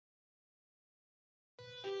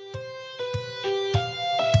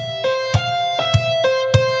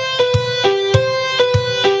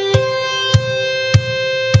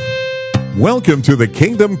Welcome to the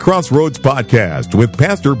Kingdom Crossroads podcast with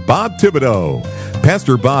Pastor Bob Thibodeau.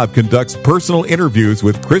 Pastor Bob conducts personal interviews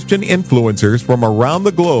with Christian influencers from around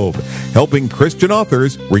the globe, helping Christian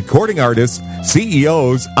authors, recording artists,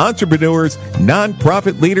 CEOs, entrepreneurs,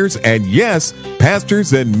 nonprofit leaders, and yes,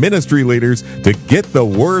 pastors and ministry leaders to get the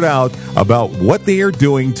word out about what they are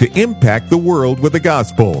doing to impact the world with the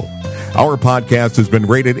gospel. Our podcast has been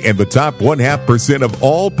rated in the top 0.5% of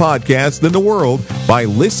all podcasts in the world by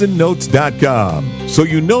listennotes.com, so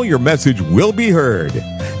you know your message will be heard.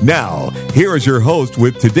 Now, here is your host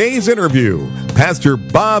with today's interview, Pastor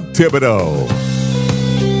Bob Thibodeau.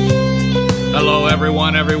 Hello,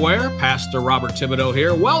 everyone, everywhere. Pastor Robert Thibodeau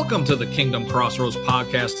here. Welcome to the Kingdom Crossroads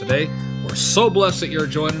podcast today. We're so blessed that you're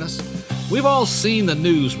joining us. We've all seen the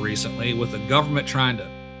news recently with the government trying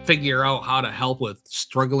to figure out how to help with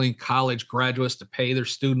struggling college graduates to pay their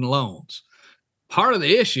student loans. Part of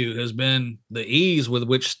the issue has been the ease with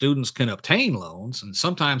which students can obtain loans, and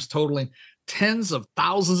sometimes totaling tens of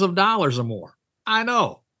thousands of dollars or more. I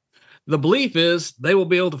know. The belief is they will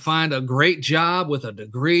be able to find a great job with a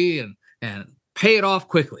degree and pay it off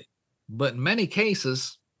quickly. But in many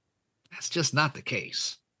cases, that's just not the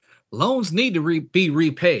case. Loans need to be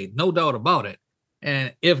repaid, no doubt about it.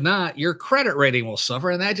 And if not, your credit rating will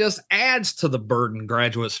suffer, and that just adds to the burden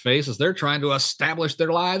graduates face as they're trying to establish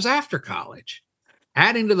their lives after college.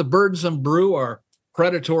 Adding to the burdensome brew are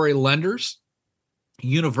predatory lenders,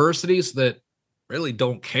 universities that really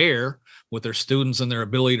don't care with their students and their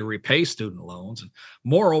ability to repay student loans, and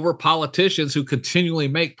moreover, politicians who continually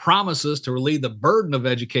make promises to relieve the burden of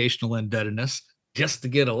educational indebtedness just to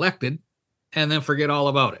get elected and then forget all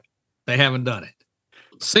about it. They haven't done it.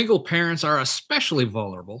 Single parents are especially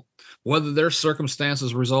vulnerable, whether their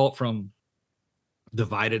circumstances result from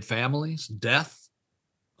divided families, death,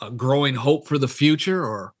 a growing hope for the future,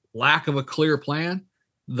 or lack of a clear plan.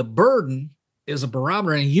 The burden is a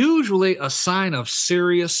barometer and usually a sign of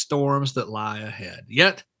serious storms that lie ahead.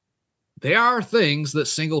 Yet, there are things that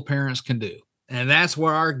single parents can do. And that's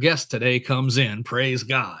where our guest today comes in. Praise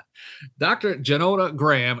God. Dr. Jennoa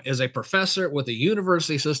Graham is a professor with the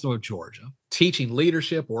University System of Georgia, teaching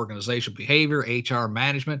leadership, organizational behavior, HR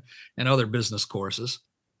management, and other business courses.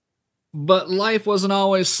 But life wasn't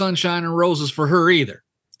always sunshine and roses for her either.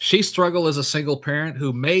 She struggled as a single parent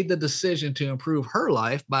who made the decision to improve her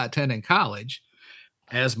life by attending college.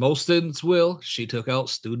 As most students will, she took out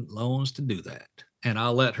student loans to do that. And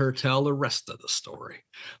I'll let her tell the rest of the story.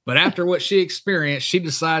 But after what she experienced, she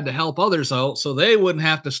decided to help others out so they wouldn't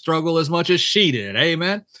have to struggle as much as she did.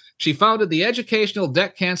 Amen. She founded the Educational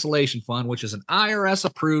Debt Cancellation Fund, which is an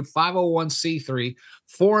IRS-approved 501c3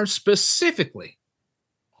 formed specifically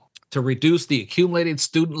to reduce the accumulated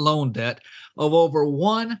student loan debt of over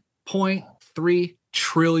 $1.3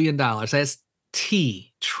 trillion. That's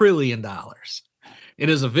trillion dollars. It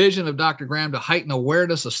is a vision of Dr. Graham to heighten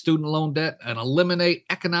awareness of student loan debt and eliminate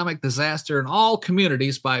economic disaster in all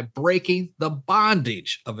communities by breaking the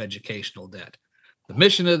bondage of educational debt. The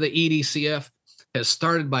mission of the EDCF has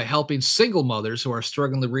started by helping single mothers who are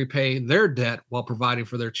struggling to repay their debt while providing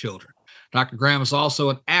for their children. Dr. Graham is also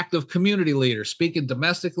an active community leader, speaking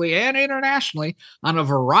domestically and internationally on a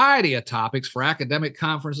variety of topics for academic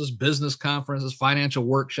conferences, business conferences, financial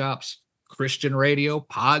workshops, Christian radio,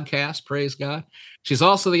 podcasts, praise God. She's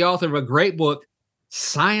also the author of a great book,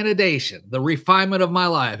 Cyanidation, The Refinement of My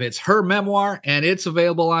Life. It's her memoir, and it's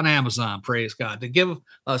available on Amazon, praise God. To give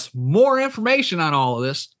us more information on all of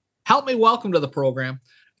this, help me welcome to the program,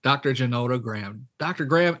 Dr. Jennoa Graham. Dr.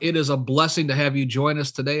 Graham, it is a blessing to have you join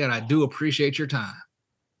us today, and I do appreciate your time.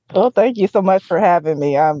 Well, thank you so much for having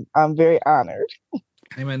me. I'm very honored.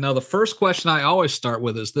 Amen. Now, the first question I always start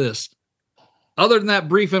with is this. Other than that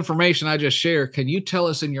brief information I just shared, can you tell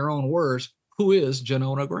us in your own words, who is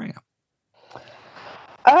Jennoa Graham?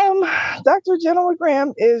 Dr. Jennoa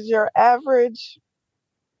Graham is your average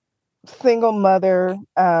single mother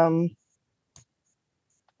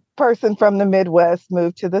person from the Midwest,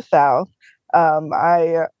 moved to the South.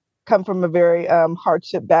 I come from a very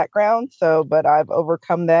hardship background, but I've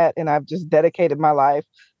overcome that, and I've just dedicated my life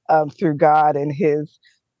through God and His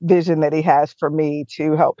vision that He has for me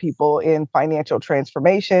to help people in financial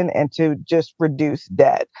transformation and to just reduce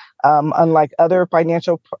debt. Unlike other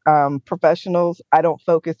financial professionals, I don't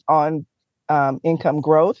focus on income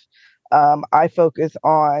growth. I focus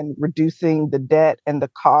on reducing the debt and the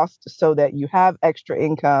cost so that you have extra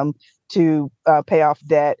income to pay off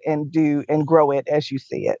debt and grow it as you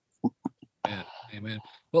see it. Amen.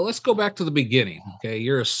 Well, let's go back to the beginning. Okay,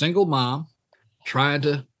 you're a single mom trying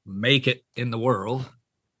to make it in the world.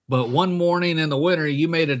 But one morning in the winter, you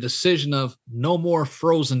made a decision of no more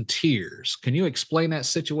frozen tears. Can you explain that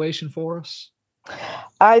situation for us?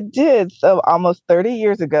 I did. So almost 30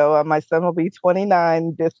 years ago, my son will be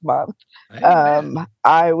 29 this month. Amen.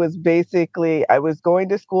 I was going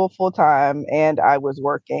to school full time and I was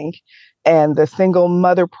working. And the single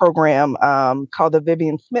mother program called the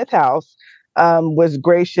Vivian Smith House was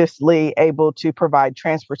graciously able to provide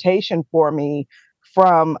transportation for me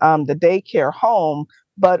from the daycare home,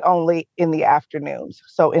 but only in the afternoons.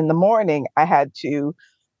 So in the morning, I had to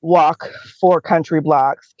walk 4 country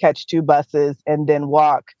blocks, catch 2 buses, and then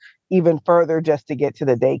walk even further just to get to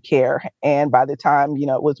the daycare. And by the time,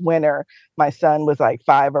 it was winter, my son was like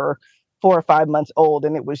 4 or 5 months old,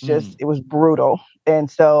 and it was brutal.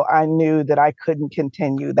 And so I knew that I couldn't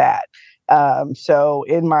continue that. So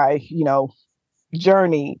in my,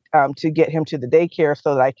 journey to get him to the daycare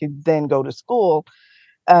so that I could then go to school,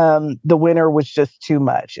 the winter was just too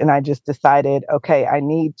much. And I just decided, okay, I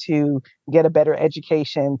need to get a better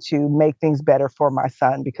education to make things better for my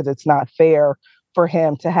son because it's not fair for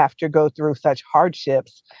him to have to go through such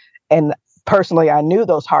hardships. And personally, I knew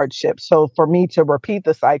those hardships. So for me to repeat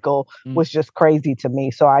the cycle was just crazy to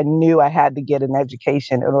me. So I knew I had to get an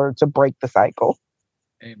education in order to break the cycle.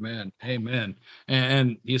 Amen. Amen.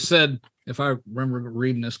 And you said, if I remember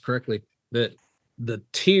reading this correctly, that the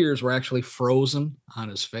tears were actually frozen on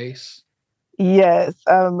his face. Yes.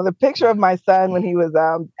 The picture of my son when he was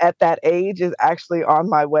at that age is actually on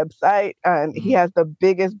my website. And he has the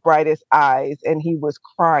biggest, brightest eyes, and he was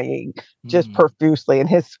crying just profusely. And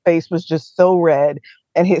his face was just so red,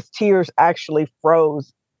 and his tears actually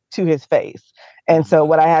froze to his face. And so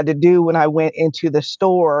what I had to do when I went into the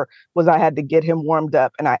store was I had to get him warmed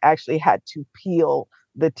up, and I actually had to peel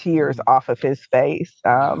the tears off of his face.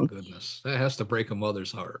 Oh, goodness. That has to break a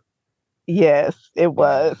mother's heart. Yes, it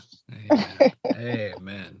was. Yeah. Amen.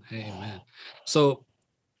 Amen. Amen. So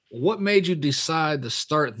what made you decide to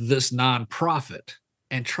start this nonprofit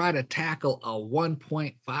and try to tackle a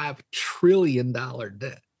 $1.5 trillion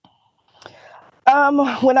debt?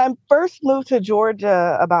 When I first moved to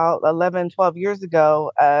Georgia about 11, 12 years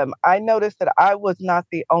ago, I noticed that I was not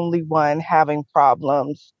the only one having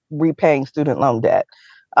problems repaying student loan debt.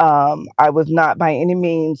 I was not by any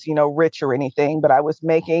means, rich or anything, but I was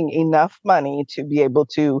making enough money to be able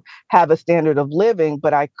to have a standard of living,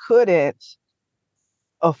 but I couldn't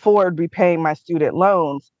afford repaying my student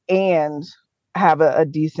loans and have a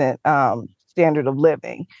decent standard of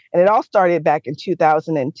living. And it all started back in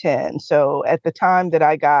 2010. So at the time that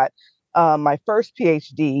I got my first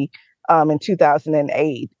PhD in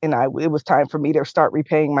 2008, and it was time for me to start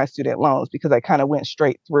repaying my student loans because I kind of went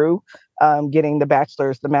straight through getting the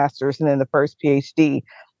bachelor's, the master's, and then the first PhD.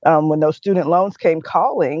 When those student loans came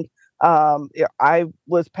calling, I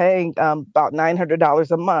was paying about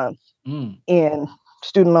 $900 a month in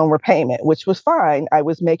student loan repayment, which was fine. I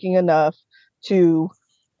was making enough to,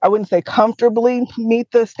 I wouldn't say comfortably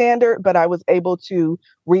meet the standard, but I was able to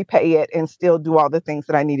repay it and still do all the things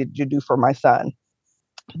that I needed to do for my son.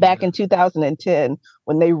 Back in 2010,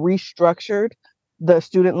 when they restructured the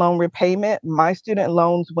student loan repayment, my student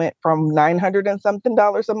loans went from $900 and something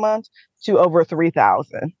a month to over $3,000,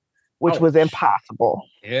 which was impossible.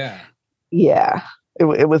 Yeah. Yeah,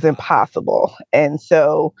 it was impossible. And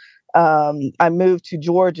so I moved to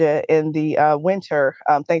Georgia in the winter,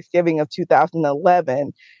 Thanksgiving of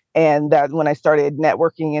 2011. And that when I started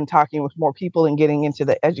networking and talking with more people and getting into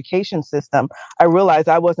the education system, I realized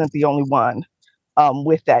I wasn't the only one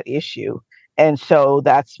with that issue. And so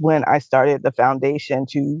that's when I started the foundation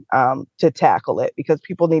to tackle it, because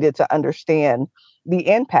people needed to understand the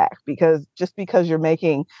impact. Because just because you're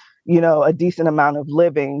making, a decent amount of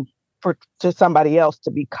living to somebody else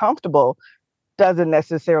to be comfortable doesn't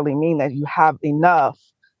necessarily mean that you have enough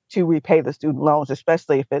to repay the student loans,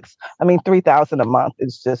 especially if it's, $3,000 a month.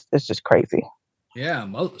 It's just crazy. Yeah,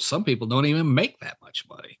 some people don't even make that much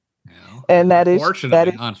money. And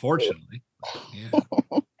unfortunately. Yeah.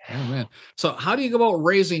 Oh, man. So how do you go about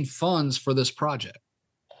raising funds for this project?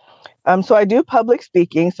 So I do public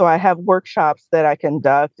speaking. So I have workshops that I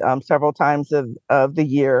conduct several times of the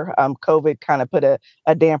year. COVID kind of put a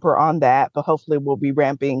damper on that, but hopefully we'll be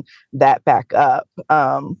ramping that back up.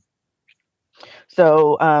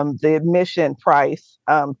 So the admission price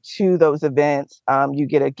to those events, you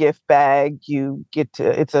get a gift bag.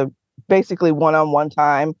 It's a basically one-on-one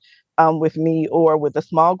time with me or with a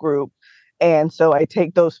small group. And so I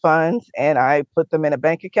take those funds and I put them in a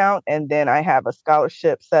bank account, and then I have a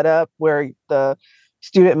scholarship set up where the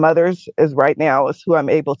student mothers is who I'm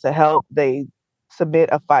able to help. They submit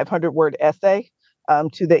a 500-word essay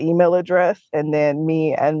to the email address, and then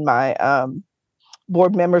me and my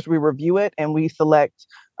board members, we review it and we select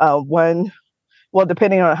one. Well,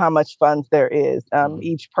 depending on how much funds there is,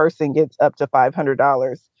 each person gets up to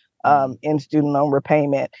 $500 in student loan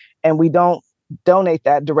repayment. And we don't donate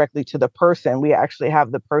that directly to the person. We actually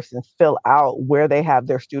have the person fill out where they have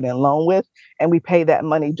their student loan with, and we pay that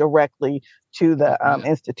money directly to the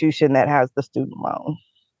institution that has the student loan.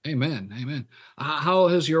 Amen. Amen. How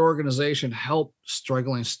has your organization helped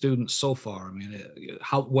struggling students so far? I mean,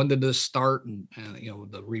 when did this start? And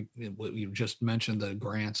what you just mentioned, the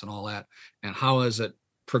grants and all that, and how has it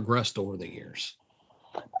progressed over the years?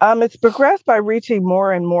 It's progressed by reaching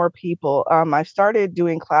more and more people. I started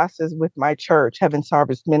doing classes with my church, Heaven's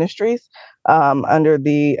Harvest Ministries, under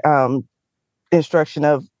the instruction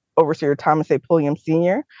of Overseer Thomas A. Pulliam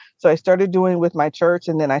Sr. So I started doing with my church,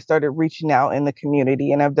 and then I started reaching out in the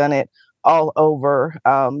community, and I've done it all over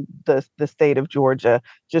the state of Georgia,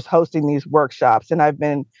 just hosting these workshops.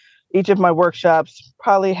 And each of my workshops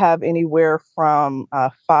probably have anywhere from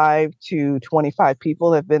 5 to 25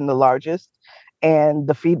 people have been the largest. And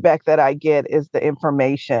the feedback that I get is the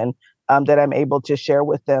information that I'm able to share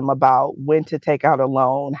with them about when to take out a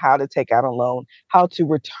loan, how to take out a loan, how to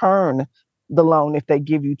return the loan if they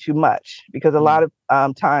give you too much. Because a lot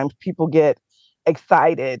of times people get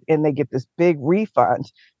excited and they get this big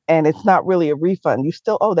refund, and it's not really a refund. You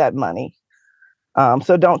still owe that money.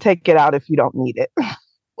 So don't take it out if you don't need it.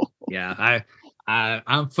 Yeah,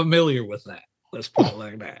 I'm familiar with that. Let's put it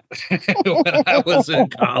like that. When I was in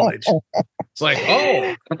college, it's like,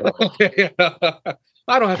 oh,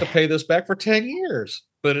 I don't have to pay this back for 10 years,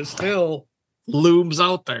 but it still looms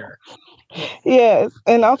out there. Yes,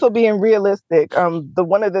 and also being realistic.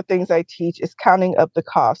 One of the things I teach is counting up the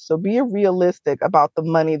cost. So be realistic about the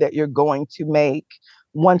money that you're going to make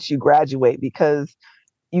once you graduate, because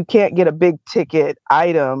you can't get a big ticket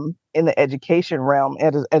item in the education realm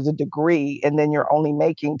as a degree, and then you're only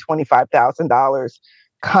making $25,000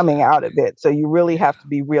 coming out of it. So you really have to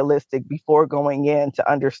be realistic before going in to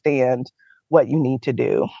understand what you need to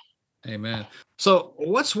do. Amen. So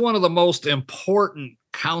what's one of the most important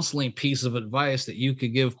counseling piece of advice that you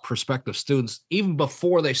could give prospective students even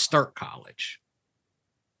before they start college?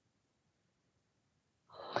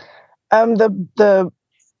 The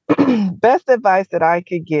best advice that I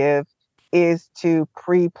could give is to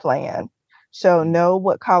pre-plan. So know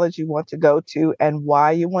what college you want to go to and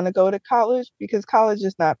why you want to go to college, because college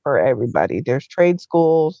is not for everybody. There's trade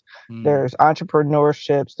schools, there's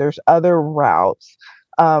entrepreneurships, there's other routes.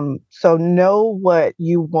 So know what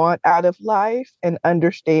you want out of life and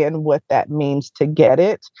understand what that means to get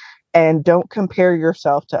it. And don't compare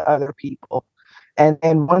yourself to other people.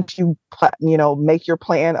 And once you make your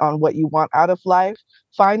plan on what you want out of life,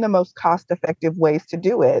 find the most cost-effective ways to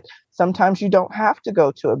do it. Sometimes you don't have to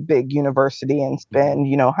go to a big university and spend,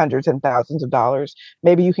 hundreds and thousands of dollars.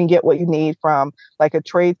 Maybe you can get what you need from like a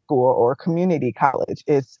trade school or a community college.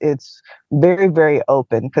 It's very, very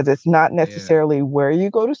open, because it's not necessarily where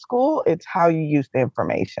you go to school, it's how you use the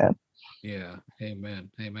information. Yeah.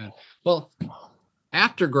 Amen. Amen. Well,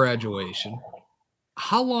 after graduation,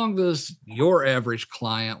 how long does your average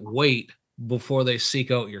client wait before they seek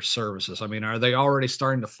out your services? I mean, are they already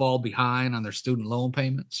starting to fall behind on their student loan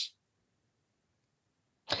payments?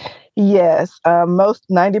 Yes, most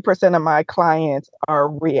 90% of my clients are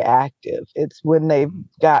reactive. It's when they've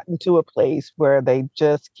gotten to a place where they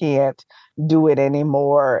just can't do it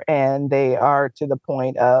anymore, and they are to the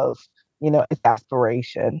point of,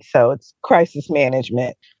 exasperation. So it's crisis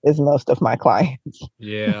management is most of my clients.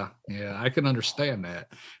 Yeah, I can understand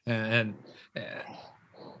that. And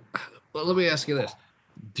well, let me ask you this.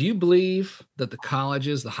 Do you believe that the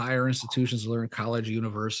colleges, the higher institutions, college,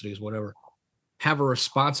 universities, whatever, have a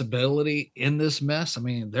responsibility in this mess? I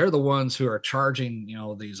mean, they're the ones who are charging,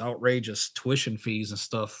 these outrageous tuition fees and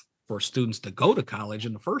stuff for students to go to college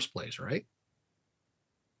in the first place, right?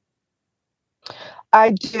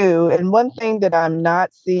 I do. And one thing that I'm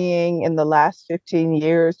not seeing in the last 15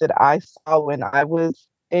 years that I saw when I was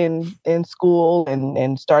in school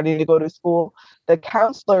and starting to go to school, the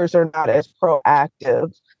counselors are not as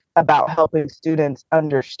proactive about helping students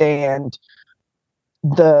understand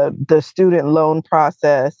the student loan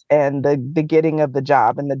process and the getting of the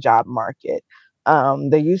job in the job market.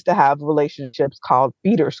 They used to have relationships called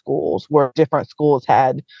feeder schools, where different schools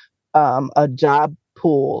had a job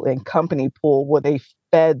pool and company pool where they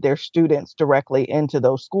fed their students directly into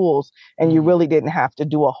those schools, and you really didn't have to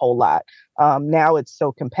do a whole lot. Now it's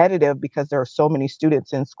so competitive because there are so many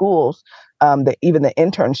students in schools that even the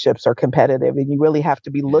internships are competitive, and you really have to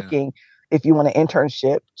be looking, if you want an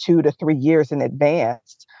internship, 2 to 3 years in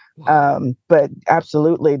advance Wow. But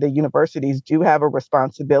absolutely, the universities do have a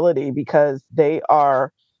responsibility because they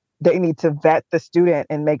need to vet the student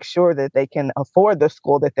and make sure that they can afford the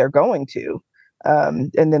school that they're going to.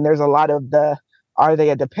 And then there's a lot of are they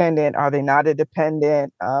a dependent? Are they not a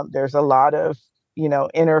dependent? There's a lot of,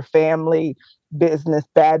 inner family business,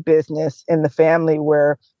 bad business in the family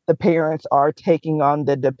where the parents are taking on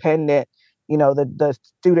the dependent, the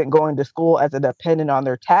student going to school as a dependent on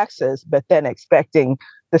their taxes, but then expecting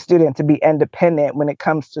the student to be independent when it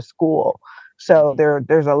comes to school. So Mhm.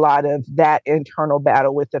 there's a lot of that internal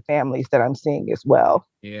battle with the families that I'm seeing as well.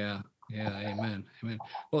 Yeah. Yeah. Amen. Amen.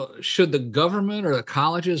 Well, should the government or the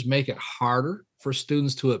colleges make it harder for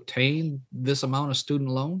students to obtain this amount of student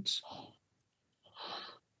loans?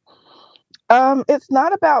 It's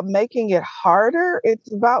not about making it harder.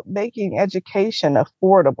 It's about making education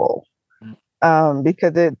affordable. Mm.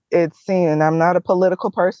 Because it's seen, and I'm not a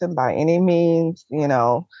political person by any means,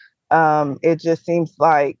 it just seems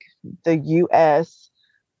like the US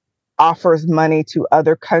offers money to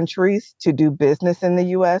other countries to do business in the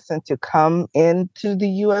US and to come into the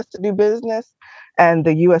US to do business. And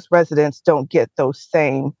the US residents don't get those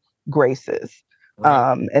same graces,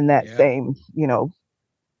 Right. and that Yeah. same,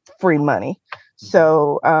 free money. Mhm.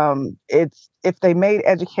 So it's if they made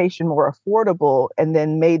education more affordable and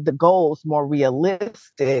then made the goals more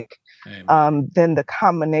realistic, Amen. then the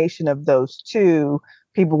combination of those two,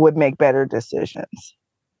 people would make better decisions.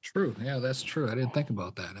 True. Yeah, that's true. I didn't think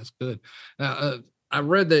about that. That's good. Now, I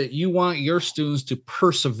read that you want your students to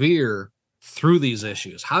persevere through these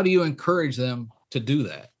issues. How do you encourage them to do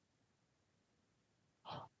that?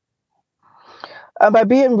 By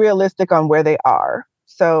being realistic on where they are.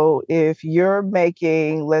 So if you're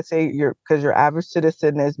making, let's say because your average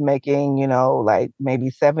citizen is making, like maybe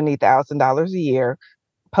 $70,000 a year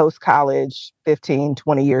post college, 15,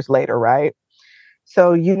 20 years later, right?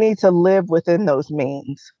 So you need to live within those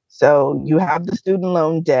means. So you have the student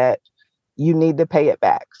loan debt, you need to pay it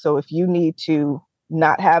back. So if you need to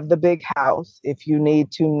not have the big house, if you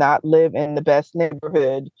need to not live in the best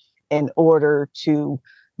neighborhood in order to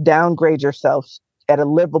downgrade yourself at a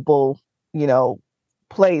livable, you know,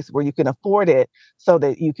 place where you can afford it so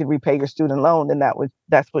that you can repay your student loan, then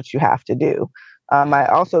that's what you have to do. I Yeah.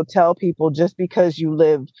 also tell people just because you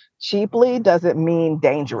live cheaply doesn't mean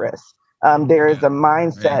dangerous. There is Yeah. a Yeah.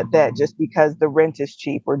 mindset that just because the rent is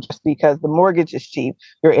cheap or just because the mortgage is cheap,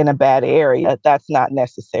 you're in a bad area. That's not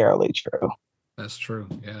necessarily true. That's true.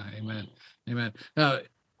 Yeah. Amen. Amen. Now,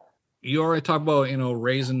 you already talked about,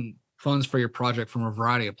 raising funds for your project from a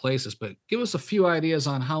variety of places, but give us a few ideas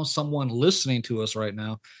on how someone listening to us right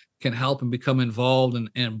now can help and become involved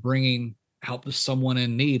and bringing help to someone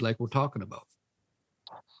in need, like we're talking about.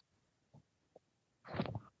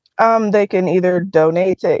 They can either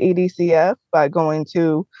donate to EDCF by going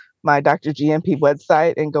to my Dr. GMP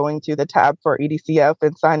website and going to the tab for EDCF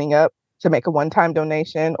and signing up to make a one-time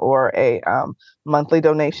donation or a monthly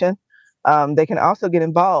donation. They can also get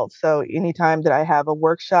involved. So anytime that I have a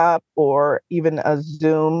workshop or even a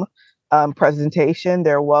Zoom presentation,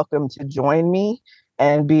 they're welcome to join me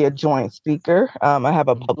and be a joint speaker. I have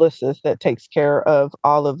a Mhm. publicist that takes care of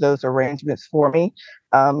all of those arrangements for me.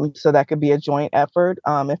 So that could be a joint effort.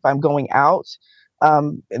 If I'm going out,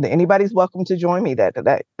 anybody's welcome to join me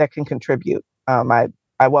that can contribute.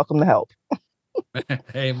 I welcome the help.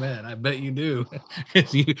 Amen. I bet you do.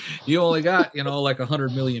 'Cause you only got, like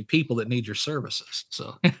 100 million people that need your services.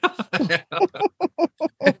 So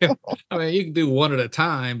I mean, you can do one at a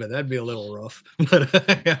time, but that'd be a little rough. But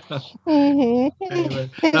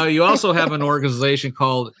amen. Now, you also have an organization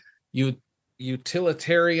called U-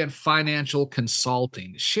 Utilitarian Financial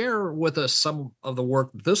Consulting. Share with us some of the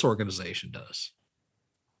work that this organization does.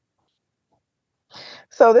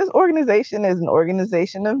 So this organization is an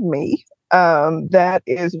organization of me. That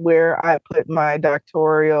is where I put my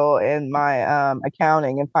doctoral and my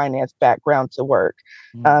accounting and finance background to work.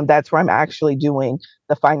 Mm, That's where I'm actually doing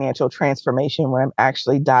the financial transformation, where I'm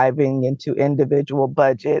actually diving into individual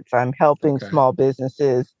budgets. I'm helping okay. small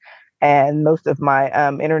businesses, and most of my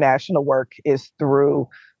international work is through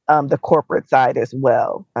the corporate side as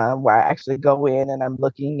well, where I actually go in and I'm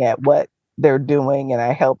looking at what they're doing and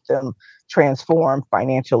I help them transform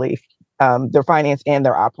financially, their finance and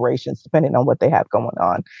their operations, depending on what they have going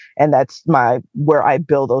on. And that's where I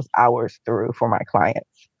build those hours through for my clients.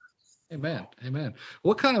 Amen. Amen.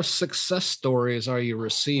 What kind of success stories are you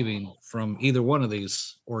receiving from either one of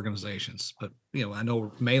these organizations? But, I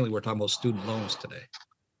know mainly we're talking about student loans today.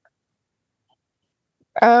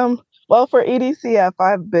 Well, for EDCF,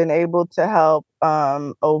 I've been able to help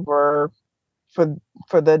over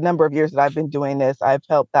for the number of years that I've been doing this, I've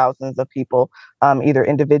helped thousands of people, either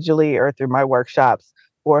individually or through my workshops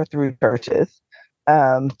or through churches,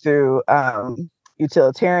 through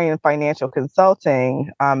utilitarian financial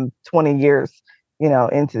consulting. 20 years,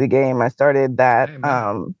 into the game. I started that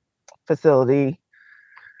facility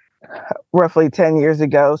roughly 10 years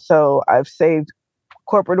ago. So I've saved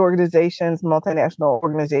corporate organizations, multinational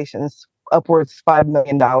organizations, upwards $5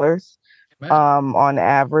 million. On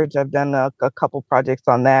average, I've done a couple projects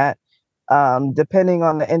on that. Depending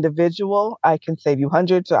on the individual, I can save you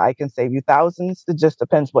hundreds or I can save you thousands. It just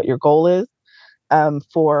depends what your goal is.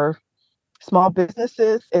 For small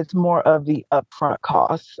businesses, it's more of the upfront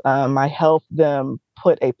costs. I help them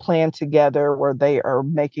put a plan together where they are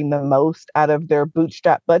making the most out of their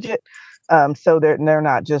bootstrap budget. So they're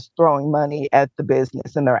not just throwing money at the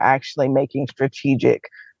business, and they're actually making strategic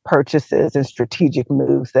purchases and strategic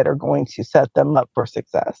moves that are going to set them up for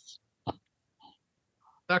success.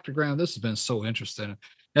 Dr. Graham, this has been so interesting.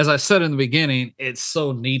 As I said in the beginning, it's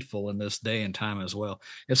so needful in this day and time as well.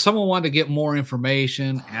 If someone wanted to get more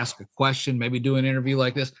information, ask a question, maybe do an interview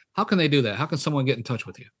like this, how can they do that? How can someone get in touch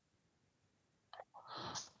with you?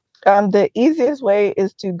 The easiest way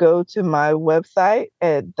is to go to my website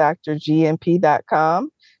at drgnp.com,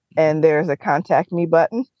 and there's a contact me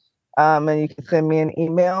button. And you can send me an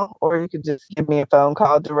email, or you could just give me a phone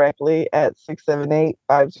call directly at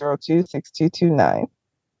 678-502-6229.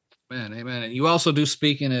 Amen. And you also do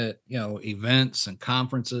speaking at, events and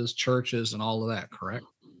conferences, churches, and all of that, correct?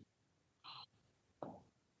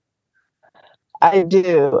 I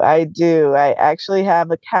do. I actually have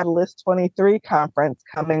a Catalyst 23 conference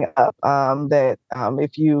coming up that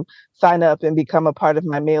if you sign up and become a part of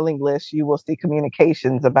my mailing list, you will see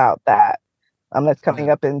communications about that. That's coming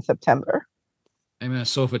up in September. Amen.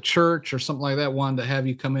 So if a church or something like that wanted to have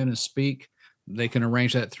you come in and speak, they can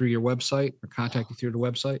arrange that through your website or contact you through the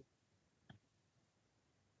website?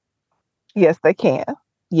 Yes, they can.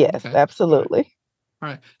 Yes, okay. Absolutely. All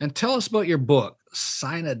right. And tell us about your book,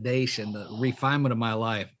 Cancellation, The Refinement of My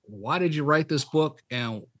Life. Why did you write this book,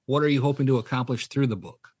 and what are you hoping to accomplish through the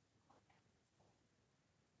book?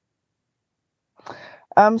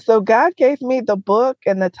 So God gave me the book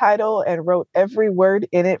and the title and wrote every word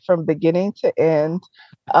in it from beginning to end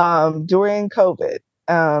during COVID.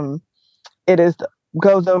 It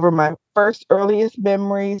goes over my first earliest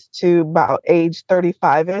memories to about age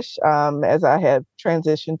 35-ish as I had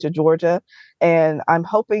transitioned to Georgia. And I'm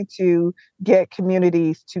hoping to get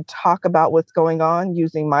communities to talk about what's going on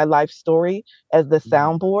using my life story as the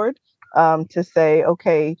soundboard to say,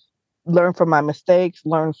 okay, learn from my mistakes,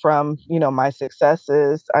 learn from, my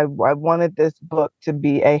successes. I wanted this book to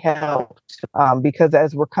be a help because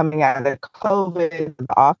as we're coming out of COVID, the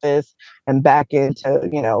office and back into,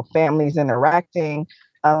 families interacting,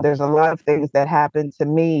 there's a lot of things that happen to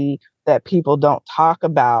me that people don't talk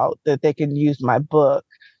about that they can use my book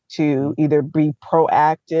to either be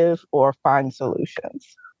proactive or find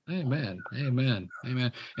solutions. Amen. And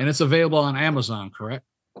it's available on Amazon, correct?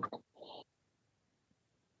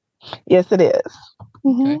 Yes, it is.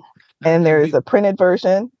 Mm-hmm. Okay. And there's a printed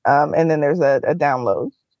version, and then there's a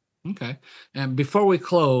download. Okay. And before we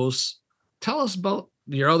close, tell us about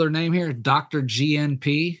your other name here, Dr.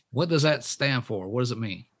 GNP. What does that stand for? What does it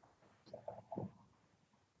mean?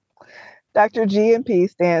 Dr. GNP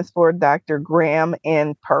stands for Dr. Graham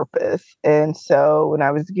in Purpose. And so when I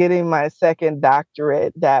was getting my second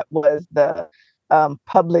doctorate, that was the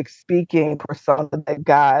public speaking persona that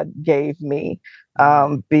God gave me.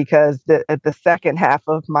 Because at the second half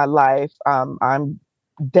of my life, I'm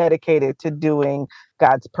dedicated to doing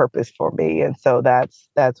God's purpose for me. And so that's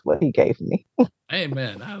what he gave me.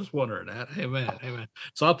 Amen. I was wondering that. Amen.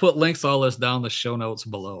 So I'll put links to all this down in the show notes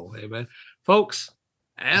below. Amen. Folks,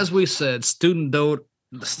 as we said, student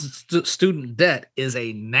debt is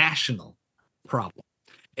a national problem.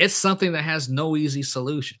 It's something that has no easy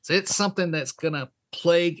solutions. It's something that's going to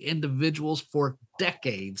plague individuals for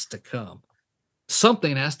decades to come.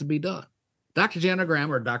 Something has to be done. Dr. Jennoa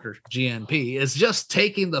Graham, or Dr. GNP, is just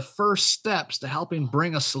taking the first steps to helping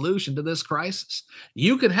bring a solution to this crisis.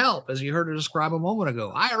 You can help, as you heard her describe a moment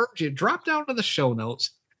ago. I urge you, drop down to the show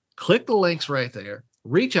notes, click the links right there,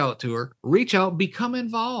 reach out to her, become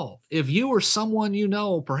involved. If you or someone you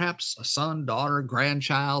know, perhaps a son, daughter,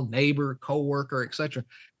 grandchild, neighbor, coworker, etc.,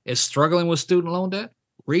 is struggling with student loan debt,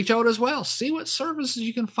 reach out as well. See what services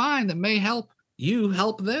you can find that may help you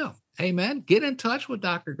help them. Amen. Get in touch with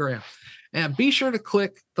Dr. Graham. And be sure to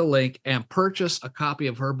click the link and purchase a copy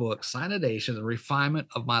of her book, Cancellation, The Refinement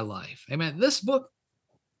of My Life. Amen. This book,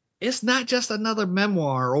 it's not just another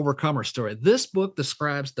memoir or overcomer story. This book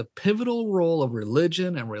describes the pivotal role of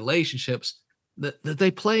religion and relationships that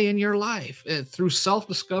they play in your life through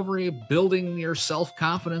self-discovery, building your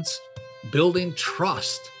self-confidence, building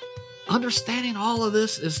trust. Understanding all of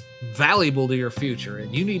this is valuable to your future,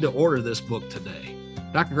 and you need to order this book today.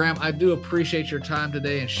 Dr. Graham, I do appreciate your time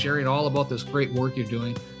today and sharing all about this great work you're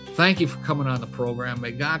doing. Thank you for coming on the program.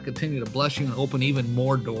 May God continue to bless you and open even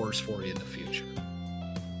more doors for you in the future.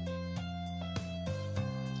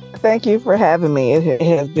 Thank you for having me. It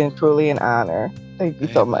has been truly an honor. Thank you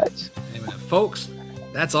so much. Amen. Folks,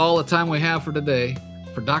 that's all the time we have for today.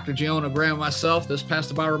 For Dr. Jennoa Graham and myself, this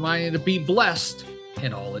Pastor Bob reminding you to be blessed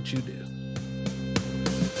in all that you do.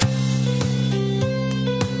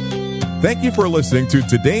 Thank you for listening to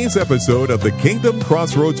today's episode of the Kingdom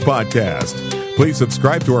Crossroads Podcast. Please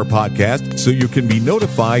subscribe to our podcast so you can be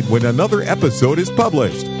notified when another episode is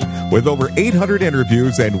published. With over 800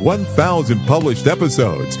 interviews and 1,000 published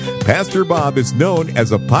episodes, Pastor Bob is known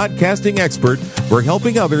as a podcasting expert for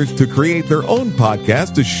helping others to create their own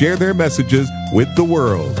podcast to share their messages with the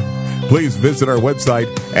world. Please visit our website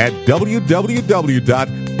at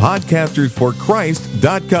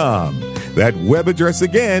www.podcastersforchrist.com. That web address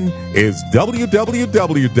again is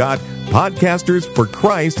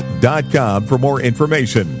www.podcastersforchrist.com for more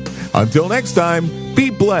information. Until next time, be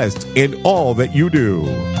blessed in all that you do.